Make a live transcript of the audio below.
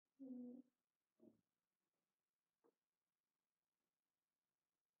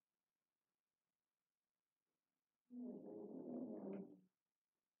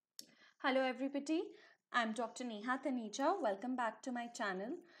Hello everybody, I'm Dr. Neha Taneja. Welcome back to my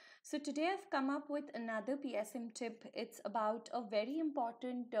channel. So today I've come up with another PSM tip. It's about a very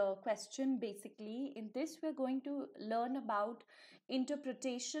important question basically. In this we're going to learn about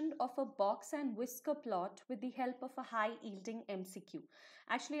interpretation of a box and whisker plot with the help of a high yielding MCQ.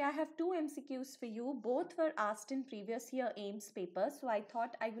 Actually I have two MCQs for you. Both were asked in previous year AIIMS papers. So I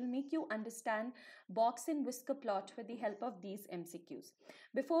thought I will make you understand box and whisker plot with the help of these MCQs.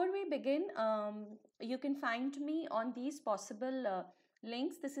 Before we begin, you can find me on these possible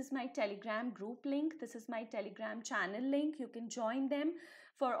links. This is my Telegram group link. This is my Telegram channel link. You can join them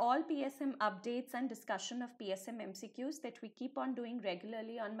for all PSM updates and discussion of PSM MCQs that we keep on doing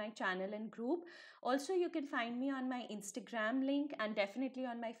regularly on my channel and group. Also, you can find me on my Instagram link and definitely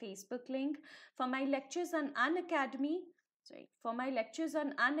on my Facebook link. For my lectures on Unacdemy, for my lectures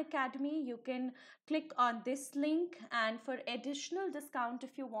on Unacdemy, you can click on this link, and for additional discount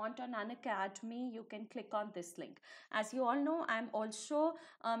if you want on Unacdemy, you can click on this link. As you all know, I'm also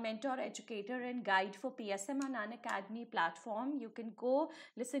a mentor, educator and guide for PSM on Unacdemy platform. You can go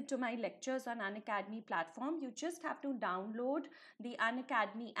listen to my lectures on Unacdemy platform. You just have to download the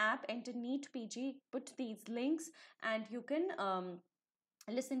Unacdemy app, enter NEET PG, put these links, and you can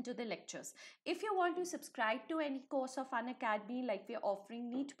listen to the lectures. If you want to subscribe to any course of Unacdemy, like we are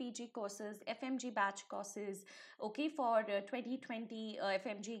offering NEET PG courses, FMGE batch courses, okay, for 2020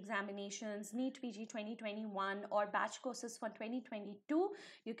 FMGE examinations, NEET PG 2021 or batch courses for 2022,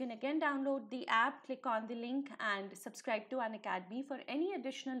 you can again download the app, click on the link and subscribe to Unacdemy. For any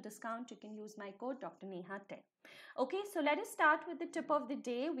additional discount, you can use my code Dr. Neha 10. Okay, so let us start with the tip of the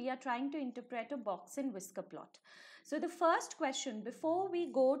day. We are trying to interpret a box and whisker plot. So the first question, before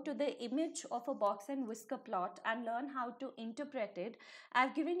we go to the image of a box and whisker plot and learn how to interpret it,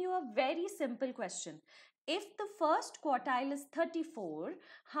 I've given you a very simple question. If the first quartile is 34,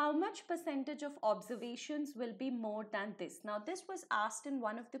 how much percentage of observations will be more than this? Now, this was asked in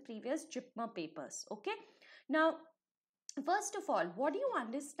one of the previous JIPMER papers, okay? Now, first of all, what do you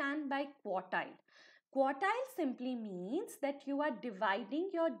understand by quartile? Quartile simply means that you are dividing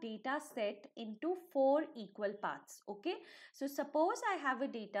your data set into 4 equal parts, okay? So suppose I have a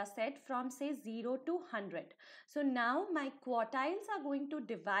data set from say 0 to 100. So now my quartiles are going to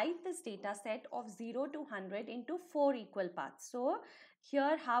divide this data set of 0 to 100 into 4 equal parts. So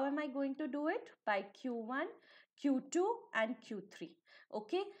here how am I going to do it? By Q1, Q2 and Q3.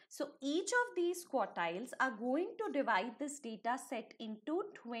 Okay, so each of these quartiles are going to divide this data set into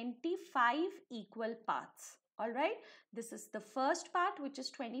 25 equal parts. All right, this is the first part, which is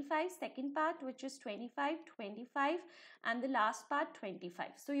 25, second part, which is 25, 25, and the last part 25.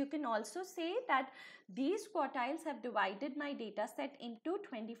 So you can also say that these quartiles have divided my data set into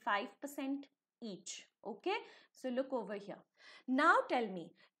 25% each. Okay, so look over here. Now tell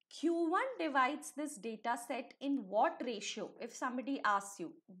me, Q1 divides this data set in what ratio? If somebody asks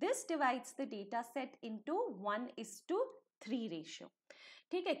you, this divides the data set into 1:3 ratio.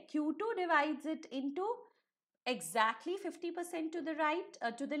 Okay, Q2 divides it into exactly 50% to the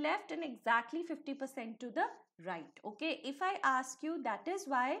right, to the left, and exactly 50% to the right. Okay, if I ask you, that is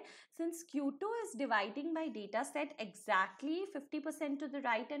why, since Q2 is dividing my data set exactly 50% to the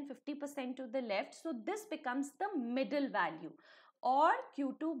right and 50% to the left, so this becomes the middle value, or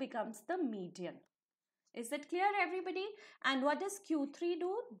Q2 becomes the median. Is it clear, everybody? And what does Q3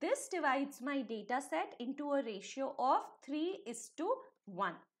 do? This divides my data set into a ratio of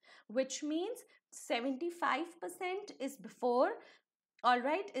 3:1, which means 75% is before, all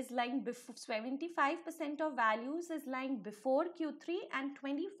right, is lying before, 75% of values is lying before Q3 and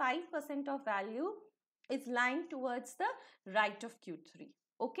 25% of value is lying towards the right of Q3.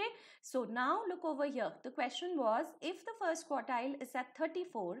 Okay, so now look over here. The question was, if the first quartile is at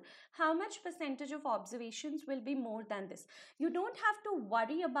 34, how much percentage of observations will be more than this? You don't have to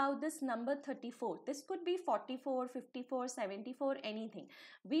worry about this number 34. This could be 44, 54, 74, anything.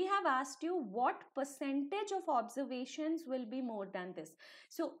 We have asked you what percentage of observations will be more than this.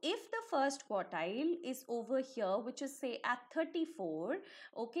 So if the first quartile is over here, which is say at 34,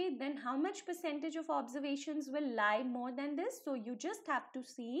 okay, then how much percentage of observations will lie more than this? So you just have to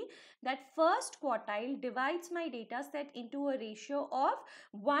see that first quartile divides my data set into a ratio of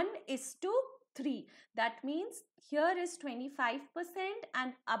 1:3. That means here is 25%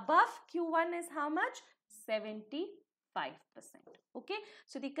 and above Q1 is how much? 75%. Okay,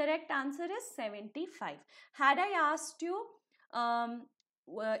 so the correct answer is 75. Had I asked you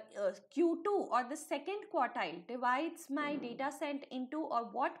Q2 or the second quartile divides my data set into, or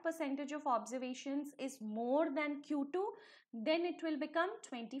what percentage of observations is more than Q2, then it will become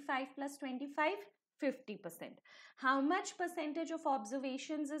 25 plus 25, 50%. How much percentage of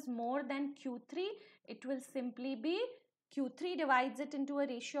observations is more than Q3? It will simply be Q3 divides it into a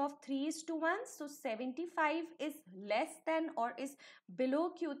ratio of 3:1. So 75 is less than or is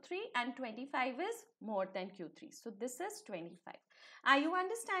below Q3 and 25 is more than Q3. So this is 25. Are you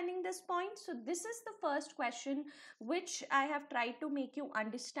understanding this point? So this is the first question which I have tried to make you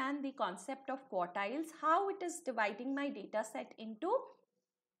understand the concept of quartiles, how it is dividing my data set into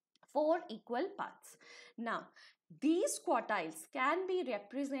 4 equal parts. Now, these quartiles can be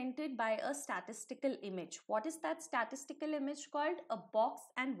represented by a statistical image. What is that statistical image called? A box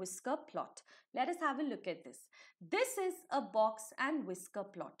and whisker plot. Let us have a look at this. This is a box and whisker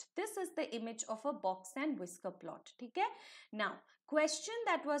plot. This is the image of a box and whisker plot. Okay? Now, question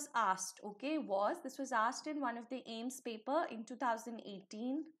that was asked, okay, this was asked in one of the AIIMS paper in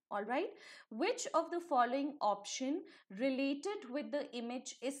 2018. All right. Which of the following option related with the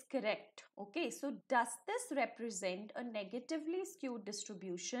image is correct? Okay, so does this represent a negatively skewed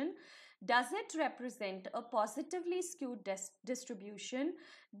distribution? Does it represent a positively skewed distribution?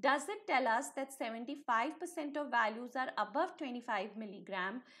 Does it tell us that 75% of values are above 25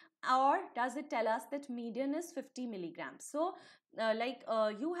 milligram? Or does it tell us that median is 50 milligrams? So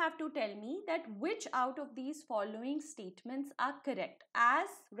you have to tell me that which out of these following statements are correct as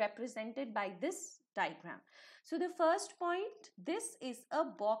represented by this diagram. So the first point, this is a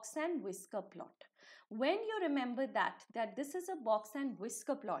box and whisker plot. When you remember that this is a box and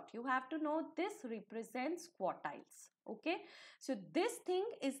whisker plot, you have to know this represents quartiles. Okay, so this thing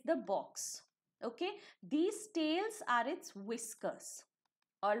is the box. Okay, these tails are its whiskers.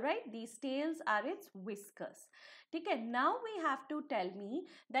 All right, these tails are its whiskers. Okay, now we have to tell me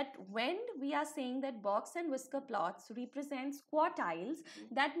that when we are saying that box and whisker plots represents quartiles,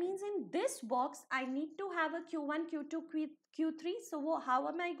 that means in this box I need to have a Q1, Q2, Q3. So how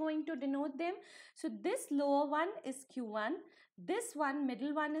am I going to denote them? So this lower one is Q1, this one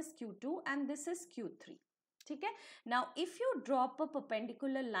middle one is Q2, and this is Q3. Okay? Now, if you drop a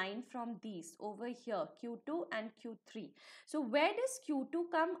perpendicular line from these over here, Q2 and Q3. So, where does Q2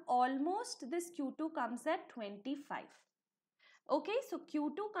 come? Almost this Q2 comes at 25. Okay, so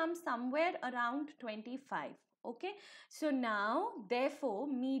Q2 comes somewhere around 25. Okay, so now, therefore,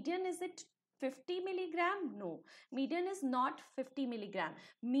 median is it 50 milligram? No, median is not 50 milligram.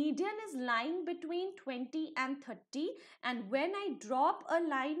 Median is lying between 20 and 30. And when I drop a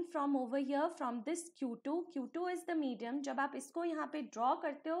line from over here, from this Q2 is the median. जब आप इसको यहाँ पे draw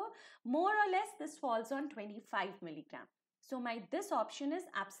करते हो, more or less this falls on 25 milligram. So this option is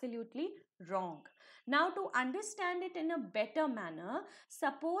absolutely wrong. Now to understand it in a better manner,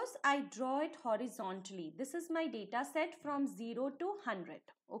 suppose I draw it horizontally. This is my data set from 0 to 100.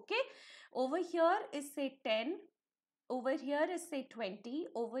 Okay, over here is say 10, over here is say 20,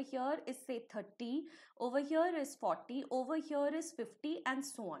 over here is say 30, over here is 40, over here is 50, and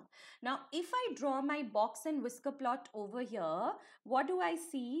so on. Now if I draw my box and whisker plot over here, what do I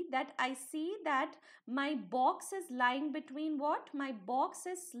see? That I see that my box is lying between what? My box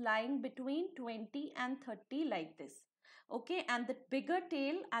is lying between 20 and 30 like this. Okay, and the bigger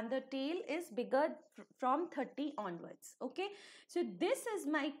tail, and the tail is bigger from 30 onwards. Okay, so this is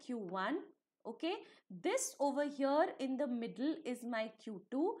my Q1. Okay, this over here in the middle is my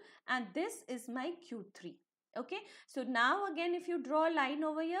Q2 and this is my Q3. Okay, so now again if you draw a line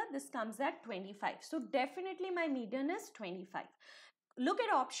over here, this comes at 25. So definitely my median is 25. Look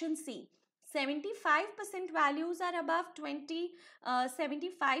at option C. 75% values are above 20,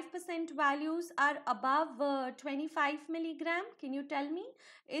 75% values are above 25 milligram. Can you tell me?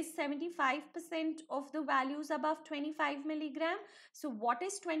 Is 75% of the values above 25 milligram? So what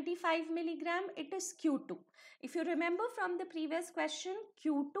is 25 milligram? It is Q2. If you remember from the previous question,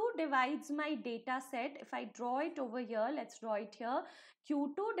 Q2 divides my data set. If I draw it over here, let's draw it here.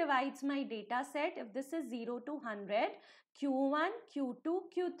 Q2 divides my data set. If this is 0 to 100, Q1, Q2,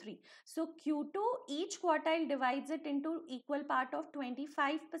 Q3. So Q2, each quartile divides it into equal part of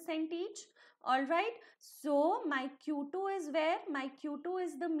 25% each. Alright, so my Q2 is where? My Q2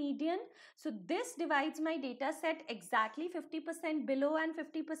 is the median. So this divides my data set exactly 50% below and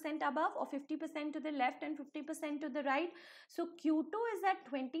 50% above, or 50% to the left and 50% to the right. So Q2 is at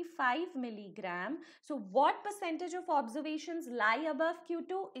 25 milligram. So what percentage of observations lie above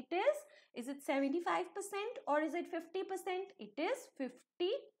Q2? Is it 75% or is it 50%? It is 50%.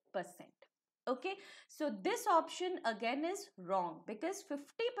 Okay, so this option again is wrong because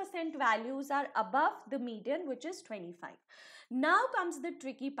 50% values are above the median, which is 25. Now comes the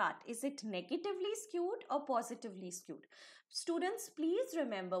tricky part. Is it negatively skewed or positively skewed? Students, please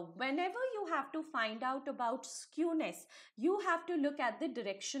remember, whenever you have to find out about skewness, you have to look at the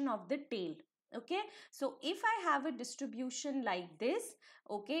direction of the tail. Okay, so if I have a distribution like this,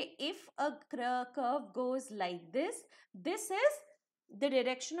 okay, if a curve goes like this is the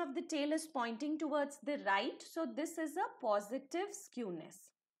direction of the tail is pointing towards the right, so this is a positive skewness.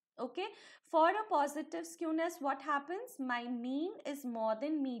 Okay, for a positive skewness, what happens? My mean is more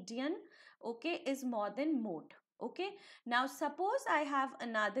than median, okay, is more than mode. Okay, now suppose I have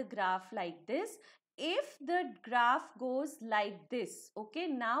another graph like this. If the graph goes like this, okay,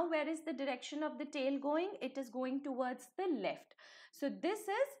 now where is the direction of the tail going? It is going towards the left. So this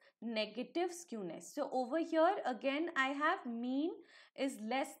is negative skewness. So over here again I have mean is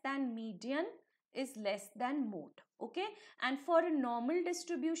less than median is less than mode. Okay, and for a normal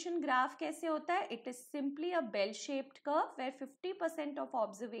distribution graph kaise hota hai? It is simply a bell shaped curve where 50% of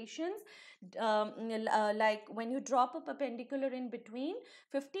observations like when you drop a perpendicular in between,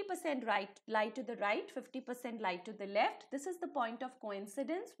 50% right lie to the right, 50% lie to the left. This is the point of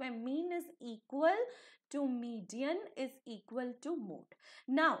coincidence where mean is equal to median is equal to mode.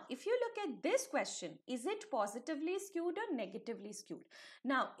 Now, if you look at this question, is it positively skewed or negatively skewed?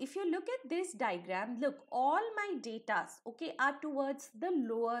 Now, if you look at this diagram, look, all my datas, okay, are towards the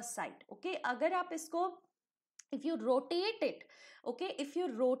lower side. Okay, agar aap isko, if you rotate it, okay, if you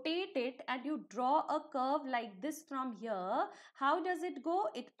rotate it and you draw a curve like this from here, how does it go?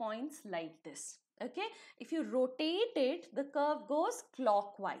 It points like this. Okay, if you rotate it, the curve goes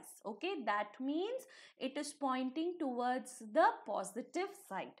clockwise. Okay, that means it is pointing towards the positive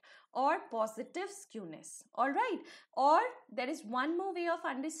side or positive skewness. All right, or there is one more way of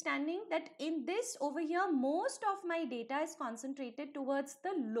understanding that in this over here, most of my data is concentrated towards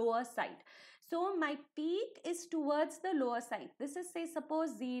the lower side. So my peak is towards the lower side. This is, say,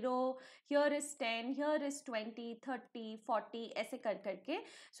 suppose 0, here is 10, here is 20, 30, 40, aise kar karke.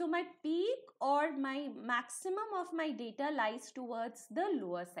 So my peak or my maximum of my data lies towards the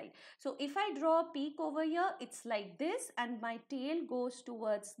lower side. So if I draw a peak over here, it's like this, and my tail goes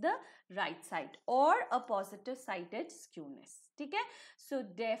towards the right side or a positive sided skewness. Okay? So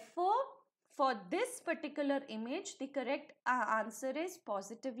therefore, for this particular image, the correct answer is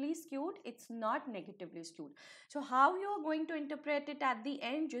positively skewed. It's not negatively skewed. So how you are going to interpret it at the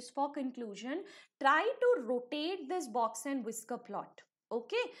end, just for conclusion, try to rotate this box and whisker plot.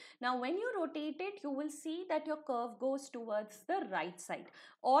 Okay, now when you rotate it, you will see that your curve goes towards the right side.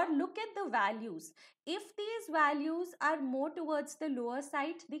 Or look at the values. If these values are more towards the lower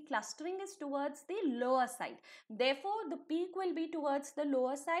side, the clustering is towards the lower side. Therefore, the peak will be towards the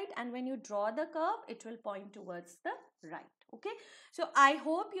lower side, and when you draw the curve, it will point towards the right. Okay, so I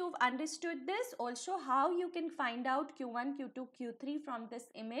hope you've understood this. Also, how you can find out Q1, Q2, Q3 from this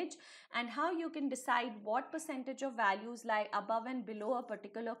image, and how you can decide what percentage of values lie above and below a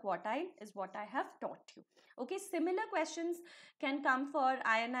particular quartile is what I have taught you. Okay, similar questions can come for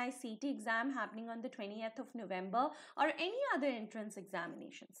INI CT exam happening on the 20th of November or any other entrance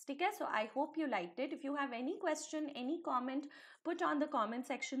examinations. Okay, so I hope you liked it. If you have any question, any comment, put on the comment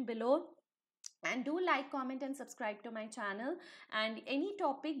section below. And do like, comment and subscribe to my channel. And any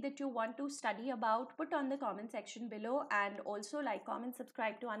topic that you want to study about, put on the comment section below. And also like, comment,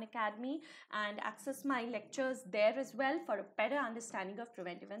 subscribe to Unacademy and access my lectures there as well for a better understanding of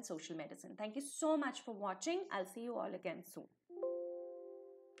preventive and social medicine. Thank you so much for watching. I'll see you all again soon.